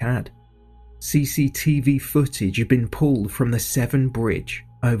argued he had. CCTV footage had been pulled from the Severn Bridge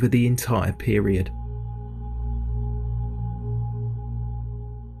over the entire period.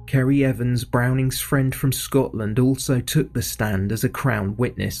 Kerry Evans, Browning's friend from Scotland, also took the stand as a Crown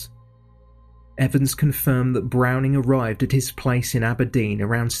witness. Evans confirmed that Browning arrived at his place in Aberdeen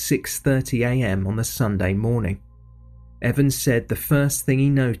around 6:30 a.m. on the Sunday morning. Evans said the first thing he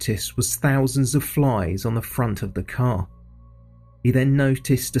noticed was thousands of flies on the front of the car. He then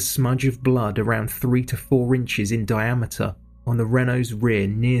noticed a smudge of blood around 3 to 4 inches in diameter on the Renault's rear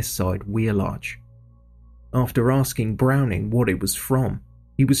near side wheel arch. After asking Browning what it was from,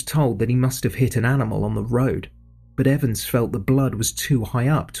 he was told that he must have hit an animal on the road, but Evans felt the blood was too high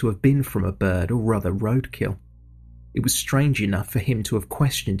up to have been from a bird or other roadkill. It was strange enough for him to have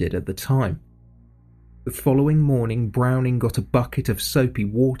questioned it at the time. The following morning, Browning got a bucket of soapy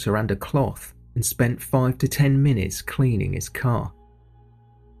water and a cloth and spent 5 to 10 minutes cleaning his car.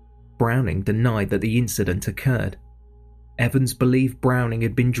 Browning denied that the incident occurred. Evans believed Browning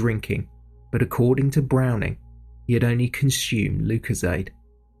had been drinking, but according to Browning, he had only consumed Lucozade.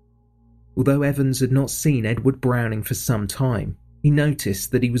 Although Evans had not seen Edward Browning for some time, he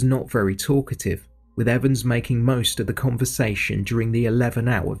noticed that he was not very talkative, with Evans making most of the conversation during the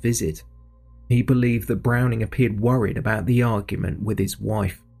 11-hour visit. He believed that Browning appeared worried about the argument with his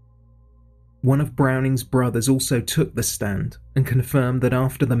wife. One of Browning's brothers also took the stand and confirmed that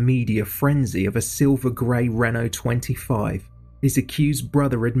after the media frenzy of a silver grey Renault 25, his accused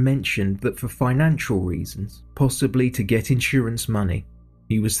brother had mentioned that for financial reasons, possibly to get insurance money,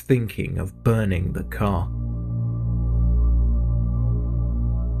 he was thinking of burning the car.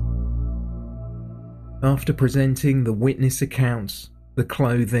 After presenting the witness accounts, the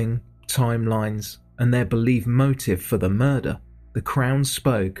clothing, timelines, and their believed motive for the murder, the Crown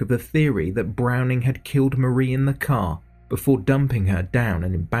spoke of the theory that Browning had killed Marie in the car before dumping her down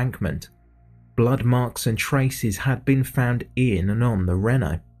an embankment. Blood marks and traces had been found in and on the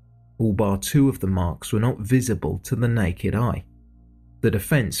Renault. All bar 2 of the marks were not visible to the naked eye. The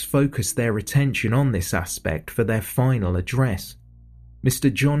defence focused their attention on this aspect for their final address.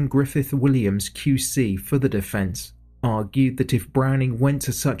 Mr. John Griffith Williams QC for the defence argued that if Browning went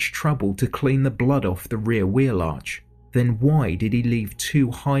to such trouble to clean the blood off the rear wheel arch, then why did he leave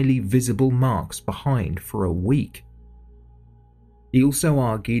 2 highly visible marks behind for a week? He also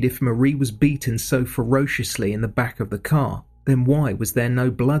argued if Marie was beaten so ferociously in the back of the car, then why was there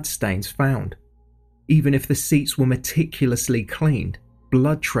no bloodstains found? Even if the seats were meticulously cleaned,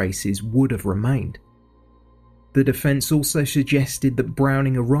 blood traces would have remained. The defence also suggested that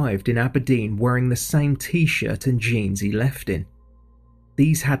Browning arrived in Aberdeen wearing the same t-shirt and jeans he left in.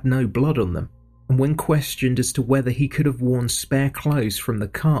 These had no blood on them, and when questioned as to whether he could have worn spare clothes from the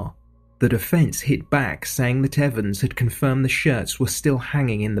car, the defence hit back saying that Evans had confirmed the shirts were still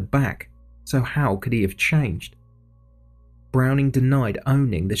hanging in the back, so how could he have changed? Browning denied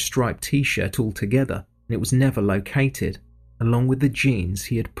owning the striped t-shirt altogether, and it was never located, along with the jeans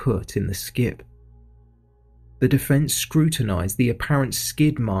he had put in the skip. The defence scrutinised the apparent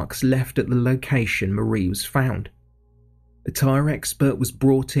skid marks left at the location Marie was found. A tyre expert was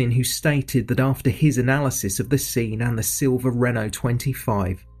brought in who stated that after his analysis of the scene and the silver Renault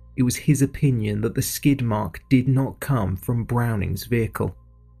 25, it was his opinion that the skid mark did not come from Browning's vehicle.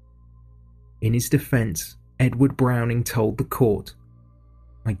 In his defence, Edward Browning told the court,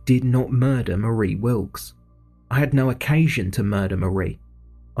 "I did not murder Marie Wilkes. I had no occasion to murder Marie.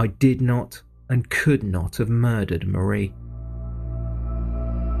 I did not and could not have murdered Marie."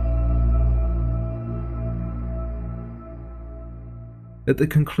 At the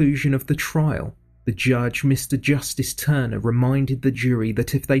conclusion of the trial, the judge, Mr. Justice Turner, reminded the jury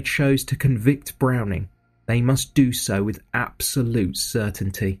that if they chose to convict Browning, they must do so with absolute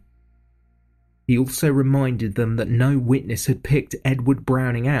certainty. He also reminded them that no witness had picked Edward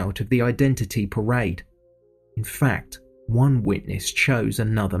Browning out of the identity parade. In fact, one witness chose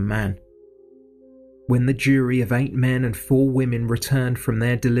another man. When the jury of 8 men and 4 women returned from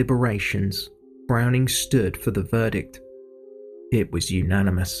their deliberations, Browning stood for the verdict. It was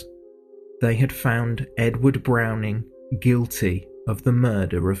unanimous. They had found Edward Browning guilty of the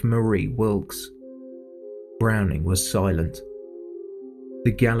murder of Marie Wilkes. Browning was silent.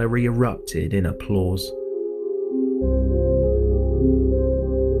 The gallery erupted in applause.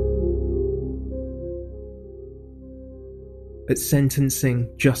 At sentencing,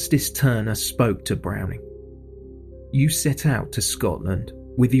 Justice Turner spoke to Browning. "You set out to Scotland,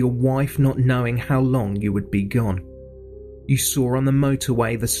 with your wife not knowing how long you would be gone. You saw on the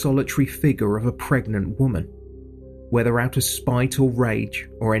motorway the solitary figure of a pregnant woman. Whether out of spite or rage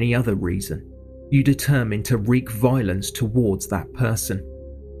or any other reason, you determined to wreak violence towards that person.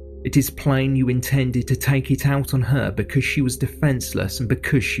 It is plain you intended to take it out on her because she was defenceless and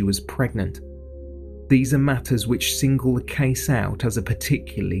because she was pregnant. These are matters which single the case out as a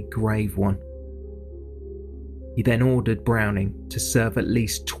particularly grave one." He then ordered Browning to serve at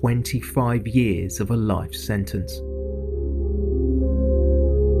least 25 years of a life sentence.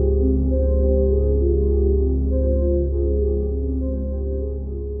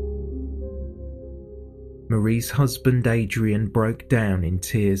 Marie's husband Adrian broke down in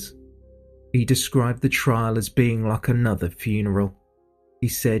tears. He described the trial as being like another funeral. He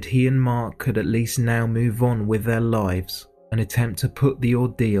said he and Mark could at least now move on with their lives and attempt to put the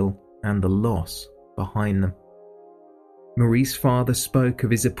ordeal and the loss behind them. Marie's father spoke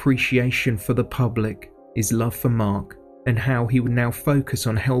of his appreciation for the public, his love for Mark, and how he would now focus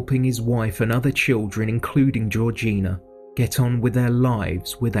on helping his wife and other children, including Georgina, get on with their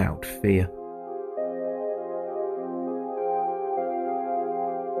lives without fear.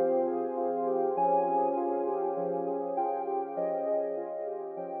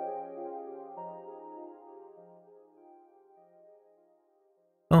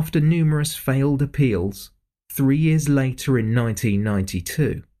 After numerous failed appeals, 3 years later in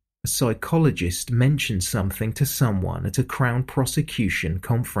 1992, a psychologist mentioned something to someone at a Crown prosecution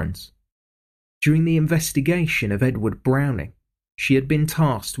conference. During the investigation of Edward Browning, she had been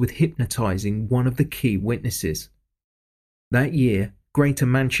tasked with hypnotising one of the key witnesses. That year, Greater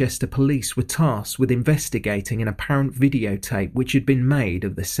Manchester Police were tasked with investigating an apparent videotape which had been made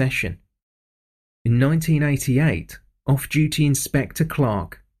of the session. In 1988, off-duty Inspector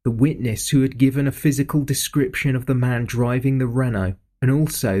Clark, the witness who had given a physical description of the man driving the Renault, and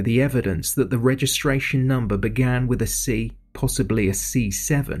also the evidence that the registration number began with a C, possibly a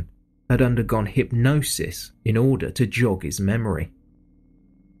C7, had undergone hypnosis in order to jog his memory.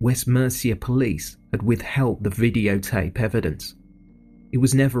 West Mercia Police had withheld the videotape evidence. It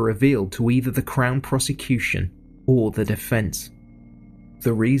was never revealed to either the Crown prosecution or the defence.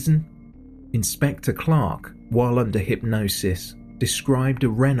 The reason? Inspector Clark, while under hypnosis, described a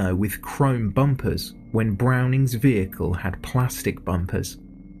Renault with chrome bumpers when Browning's vehicle had plastic bumpers.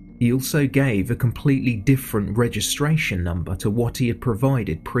 He also gave a completely different registration number to what he had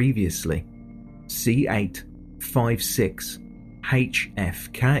provided previously,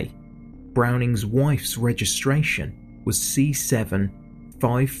 C856HFK. Browning's wife's registration was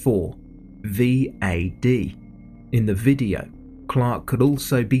C754VAD. In the video, Clark could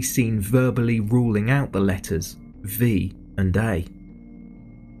also be seen verbally ruling out the letters V and A.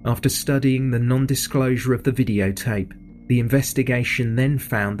 After studying the non-disclosure of the videotape, the investigation then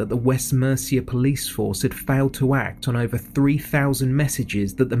found that the West Mercia police force had failed to act on over 3,000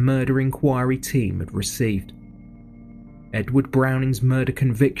 messages that the murder inquiry team had received. Edward Browning's murder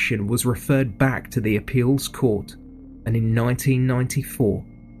conviction was referred back to the appeals court, and in 1994,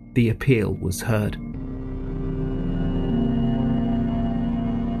 the appeal was heard.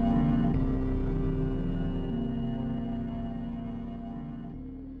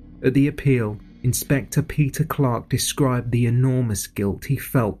 At the appeal, Inspector Peter Clark described the enormous guilt he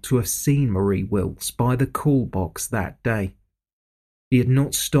felt to have seen Marie Wilkes by the call box that day. He had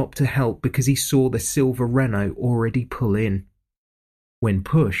not stopped to help because he saw the silver Renault already pull in. When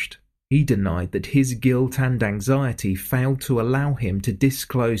pushed, he denied that his guilt and anxiety failed to allow him to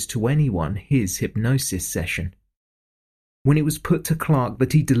disclose to anyone his hypnosis session. When it was put to Clark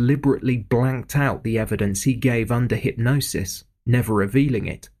that he deliberately blanked out the evidence he gave under hypnosis, never revealing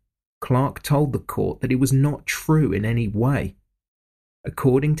it, Clark told the court that it was not true in any way.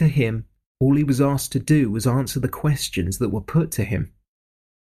 According to him, all he was asked to do was answer the questions that were put to him.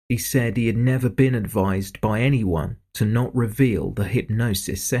 He said he had never been advised by anyone to not reveal the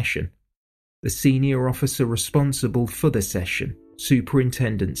hypnosis session. The senior officer responsible for the session,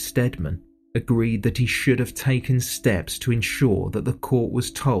 Superintendent Stedman, agreed that he should have taken steps to ensure that the court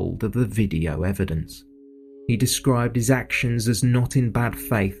was told of the video evidence. He described his actions as not in bad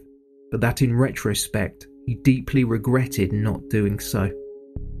faith, but that in retrospect, he deeply regretted not doing so.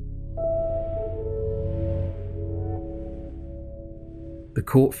 The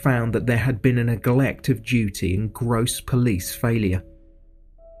court found that there had been a neglect of duty and gross police failure.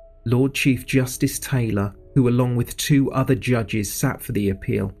 Lord Chief Justice Taylor, who along with 2 other judges sat for the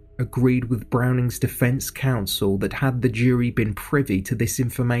appeal, agreed with Browning's defence counsel that had the jury been privy to this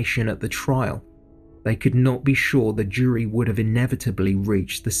information at the trial, they could not be sure the jury would have inevitably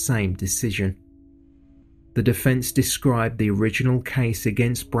reached the same decision. The defence described the original case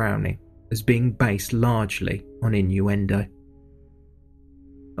against Browning as being based largely on innuendo.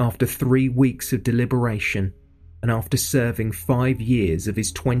 After 3 weeks of deliberation, and after serving 5 years of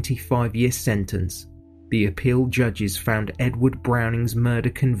his 25-year sentence, the appeal judges found Edward Browning's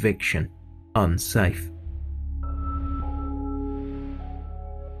murder conviction unsafe.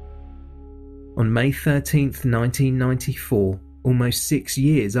 On May 13, 1994, almost 6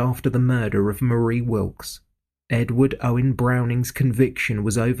 years after the murder of Marie Wilkes, Edward Owen Browning's conviction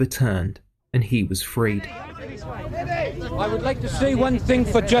was overturned and he was freed. I would like to say one thing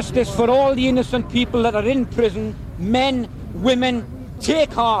for justice for all the innocent people that are in prison, men, women,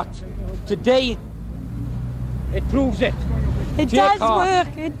 take heart. Today, it proves it. It does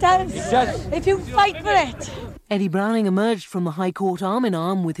work, it does. It does. If you fight for it. Eddie Browning emerged from the High Court arm in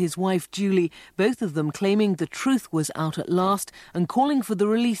arm with his wife Julie, both of them claiming the truth was out at last and calling for the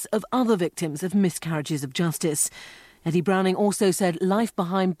release of other victims of miscarriages of justice. Eddie Browning also said life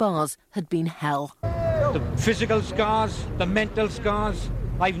behind bars had been hell. The physical scars, the mental scars,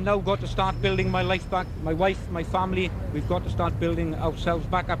 I've now got to start building my life back. My wife, my family, we've got to start building ourselves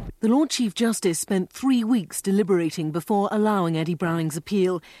back up. The Lord Chief Justice spent 3 weeks deliberating before allowing Eddie Browning's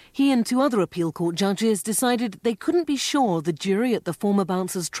appeal. He and 2 other appeal court judges decided they couldn't be sure the jury at the former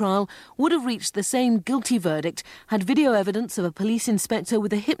bouncer's trial would have reached the same guilty verdict had video evidence of a police inspector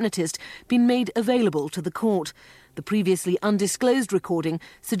with a hypnotist been made available to the court. The previously undisclosed recording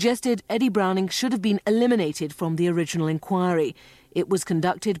suggested Eddie Browning should have been eliminated from the original inquiry. It was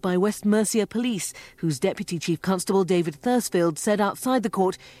conducted by West Mercia Police, whose Deputy Chief Constable David Thursfield said outside the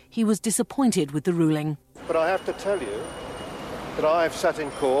court he was disappointed with the ruling. But I have to tell you that I've sat in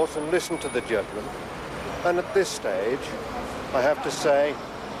court and listened to the judgment, and at this stage, I have to say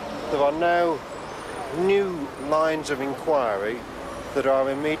there are now new lines of inquiry that are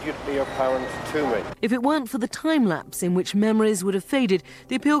immediately apparent to me. If it weren't for the time lapse in which memories would have faded,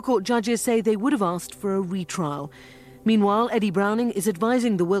 the appeal court judges say they would have asked for a retrial. Meanwhile, Eddie Browning is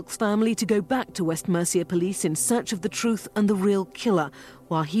advising the Wilkes family to go back to West Mercia Police in search of the truth and the real killer,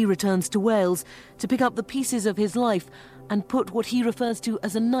 while he returns to Wales to pick up the pieces of his life and put what he refers to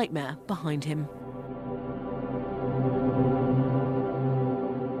as a nightmare behind him.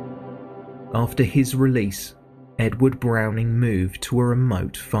 After his release, Edward Browning moved to a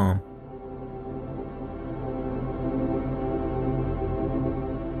remote farm.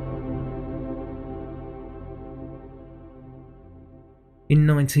 In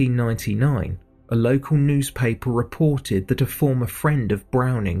 1999, a local newspaper reported that a former friend of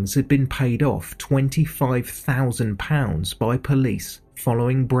Browning's had been paid off £25,000 by police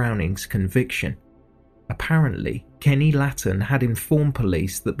following Browning's conviction. Apparently, Kenny Latton had informed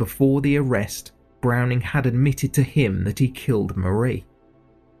police that before the arrest, Browning had admitted to him that he killed Marie.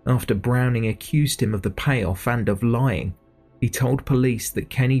 After Browning accused him of the payoff and of lying, he told police that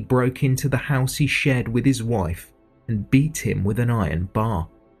Kenny broke into the house he shared with his wife and beat him with an iron bar.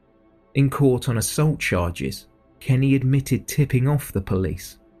 In court on assault charges, Kenny admitted tipping off the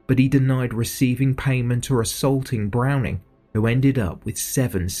police, but he denied receiving payment or assaulting Browning, who ended up with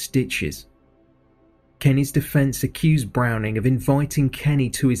 7 stitches. Kenny's defence accused Browning of inviting Kenny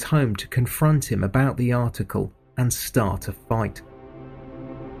to his home to confront him about the article and start a fight.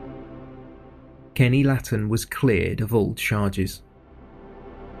 Kenny Latton was cleared of all charges.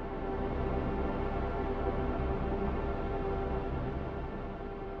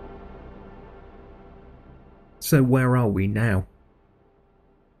 So where are we now?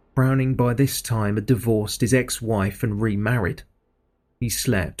 Browning by this time had divorced his ex-wife and remarried. He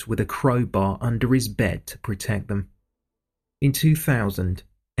slept with a crowbar under his bed to protect them. In 2000,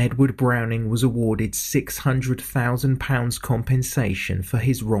 Edward Browning was awarded £600,000 compensation for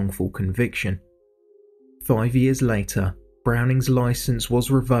his wrongful conviction. 5 years later, Browning's licence was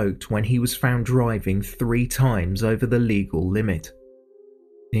revoked when he was found driving 3 times over the legal limit.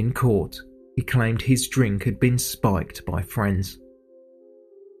 In court, he claimed his drink had been spiked by friends.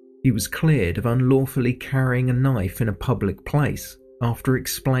 He was cleared of unlawfully carrying a knife in a public place after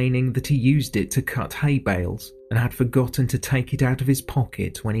explaining that he used it to cut hay bales and had forgotten to take it out of his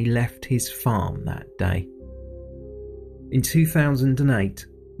pocket when he left his farm that day. In 2008,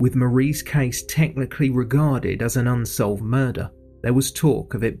 with Marie's case technically regarded as an unsolved murder, there was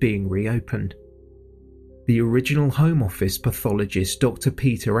talk of it being reopened. The original Home Office pathologist Dr.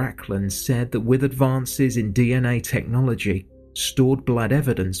 Peter Ackland said that with advances in DNA technology, stored blood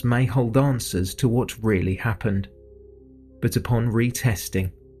evidence may hold answers to what really happened. But upon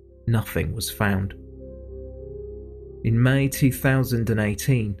retesting, nothing was found. In May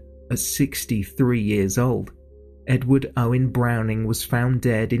 2018, at 63 years old, Edward Owen Browning was found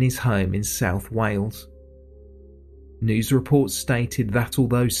dead in his home in South Wales. News reports stated that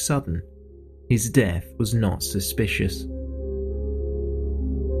although sudden, his death was not suspicious.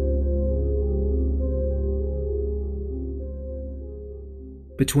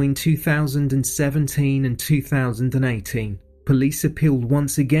 Between 2017 and 2018, police appealed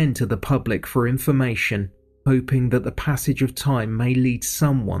once again to the public for information, hoping that the passage of time may lead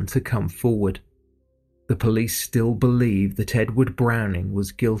someone to come forward. The police still believe that Edward Browning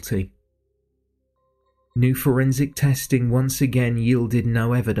was guilty. New forensic testing once again yielded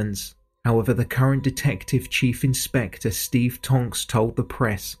no evidence. However, the current Detective Chief Inspector Steve Tonks told the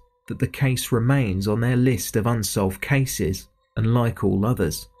press that the case remains on their list of unsolved cases and, like all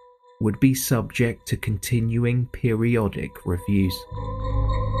others, would be subject to continuing periodic reviews.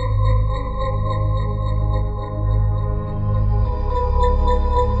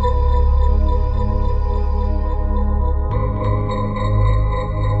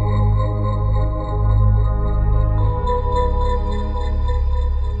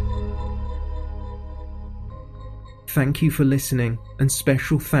 Thank you for listening, and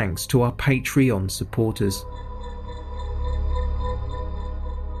special thanks to our Patreon supporters.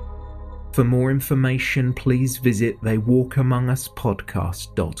 For more information, please visit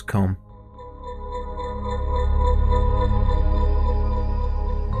theywalkamonguspodcast.com.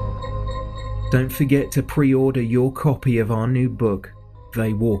 Don't forget to pre-order your copy of our new book,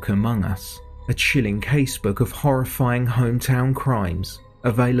 They Walk Among Us, a chilling casebook of horrifying hometown crimes,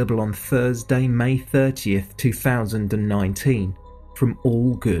 available on Thursday, May 30th, 2019, from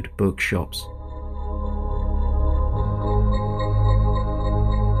all good bookshops.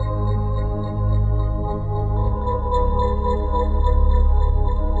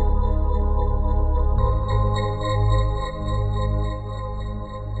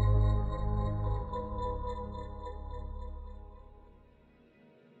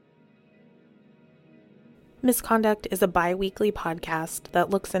 Misconduct is a bi-weekly podcast that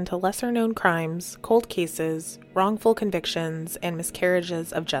looks into lesser-known crimes, cold cases, wrongful convictions, and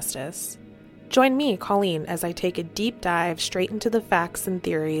miscarriages of justice. Join me, Colleen, as I take a deep dive straight into the facts and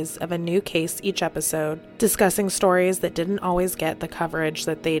theories of a new case each episode, discussing stories that didn't always get the coverage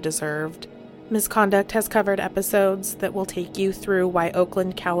that they deserved. Misconduct has covered episodes that will take you through why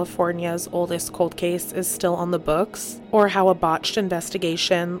Oakland, California's oldest cold case is still on the books, or how a botched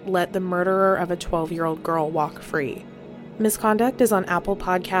investigation let the murderer of a 12-year-old girl walk free. Misconduct is on Apple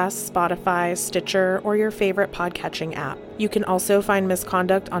Podcasts, Spotify, Stitcher, or your favorite podcatching app. You can also find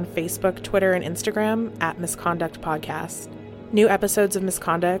Misconduct on Facebook, Twitter, and Instagram at Misconduct Podcast. New episodes of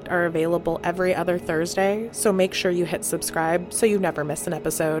Misconduct are available every other Thursday, so make sure you hit subscribe so you never miss an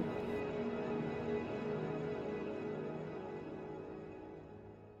episode.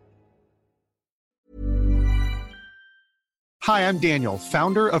 Hi, I'm Daniel,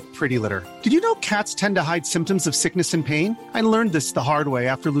 founder of Pretty Litter. Did you know cats tend to hide symptoms of sickness and pain? I learned this the hard way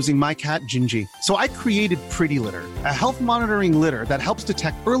after losing my cat, Gingy. So I created Pretty Litter, a health monitoring litter that helps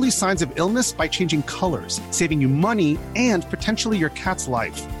detect early signs of illness by changing colors, saving you money and potentially your cat's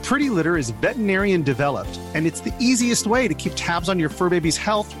life. Pretty Litter is veterinarian developed, and it's the easiest way to keep tabs on your fur baby's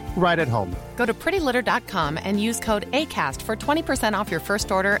health right at home. Go to prettylitter.com and use code ACAST for 20% off your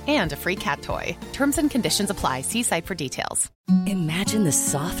first order and a free cat toy. Terms and conditions apply. See site for details. Imagine the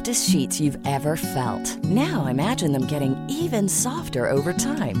softest sheets you've ever felt. Now imagine them getting even softer over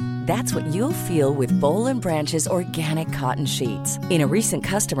time. That's what you'll feel with Boll & Branch's organic cotton sheets. In a recent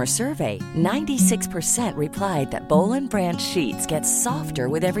customer survey, 96% replied that Boll & Branch sheets get softer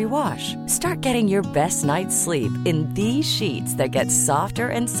with every wash. Start getting your best night's sleep in these sheets that get softer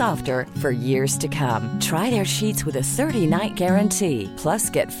and softer for years to come. Try their sheets with a 30-night guarantee. Plus,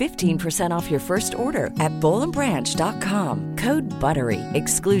 get 15% off your first order at bollandbranch.com. Code BUTTERY.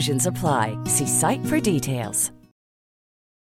 Exclusions apply. See site for details.